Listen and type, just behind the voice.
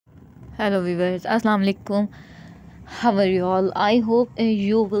Hello viewers, Assalamu alaikum. How are you all? I hope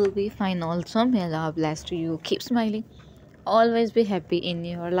you will be fine also. May Allah bless you. Keep smiling. Always be happy in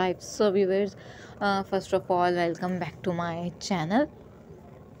your life. So viewers, first of all, welcome back to my channel.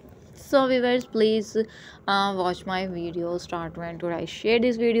 So viewers, please watch my video start when I share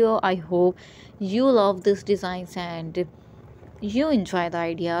this video. I hope you love this designs and you enjoy the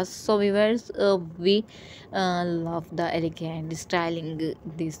ideas. So viewers, we love the elegant styling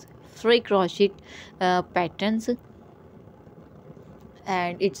this free crochet patterns,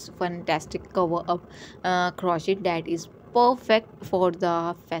 and it's fantastic cover up crochet that is perfect for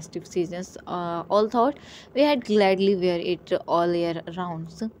the festive seasons. All thought we had gladly wear it all year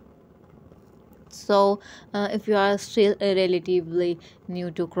round. So if you are still relatively new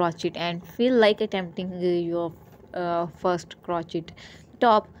to crochet and feel like attempting your first crochet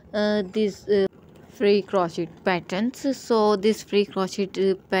top, this free crochet patterns. So these free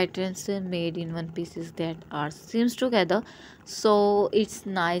crochet patterns made in one pieces that are seams together, so it's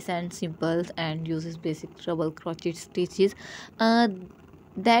nice and simple and uses basic treble crochet stitches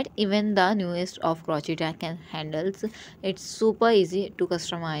that even the newest of crochet can handles. It's super easy to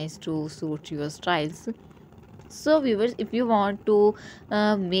customize to suit your styles. So viewers, if you want to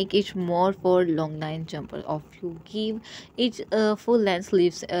make it more for long line jumper, or you give it full length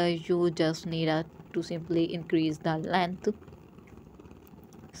sleeves, you just need to simply increase the length.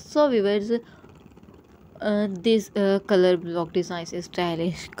 So viewers, this color block design is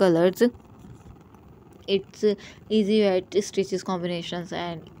stylish colors. It's easy at stitches combinations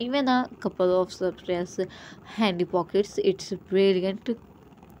and even a couple of subtle handy pockets. It's brilliant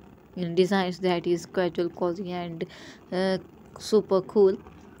in designs that is casual, cozy, and uh, super cool.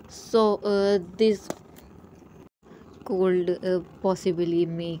 So this could possibly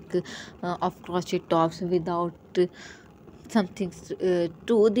make of crochet tops without something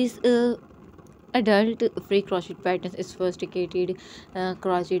to this adult free crochet patterns is sophisticated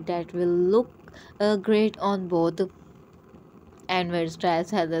crochet that will look great on both and wear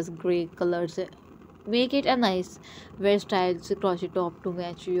styles. Has gray colors make it a nice wear styles crochet top to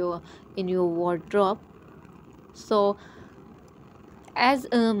match your in your wardrobe. So as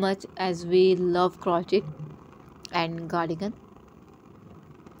much as we love crochet and cardigan,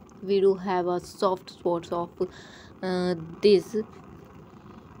 we do have a soft spot of this.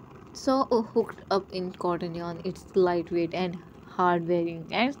 So hooked up in cotton yarn, it's lightweight and hard wearing,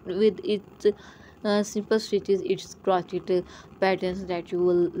 and with its simple stitches, it's crochet patterns that you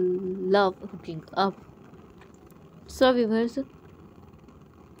will love hooking up. So viewers,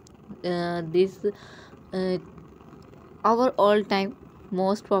 this uh, our all-time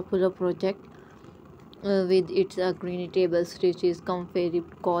most popular project with its greeny table stitches, comfy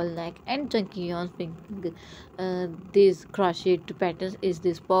call neck, and chunky yarn spring. This crochet patterns is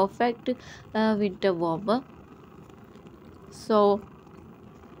this perfect winter warmer. So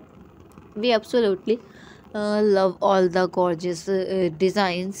we absolutely love all the gorgeous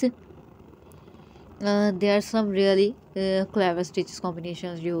designs. There are some really clever stitches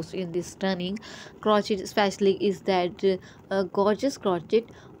combinations used in this stunning crochet, especially is that gorgeous crochet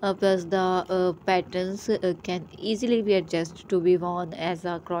plus the patterns can easily be adjusted to be worn as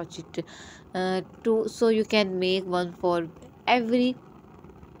a crochet so you can make one for every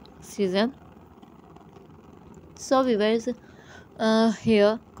season. So viewers,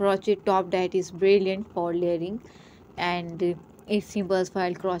 here crochet top that is brilliant for layering, and it's simple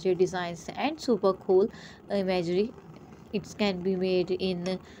file crochet designs and super cool imagery. It can be made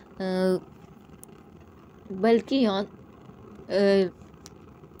in bulky yarn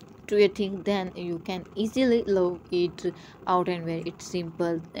to a thing, then you can easily love it out and wear it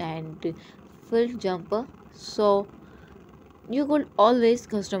simple and full jumper. So you could always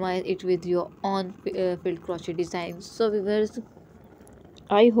customize it with your own filled crochet designs. So viewers,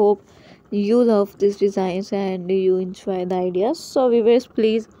 I hope you love these designs and you enjoy the ideas. So viewers,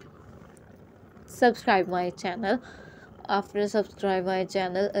 please subscribe my channel. After subscribe my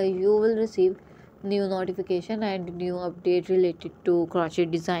channel, you will receive new notification and new update related to crochet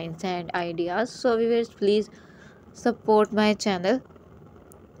designs and ideas. So viewers, please support my channel,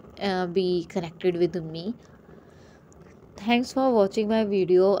 be connected with me. Thanks for watching my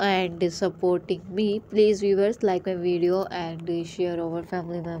video and supporting me. Please viewers, like my video and share our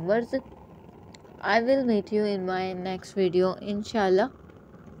family members. I will meet you in my next video, inshallah.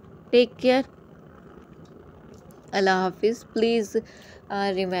 Take care. Allah Hafiz. Please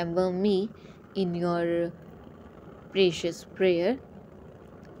remember me in your precious prayer.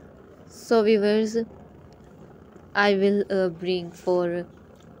 So viewers, I will bring for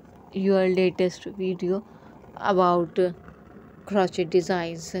your latest video about crochet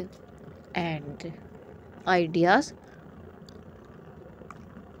designs and ideas.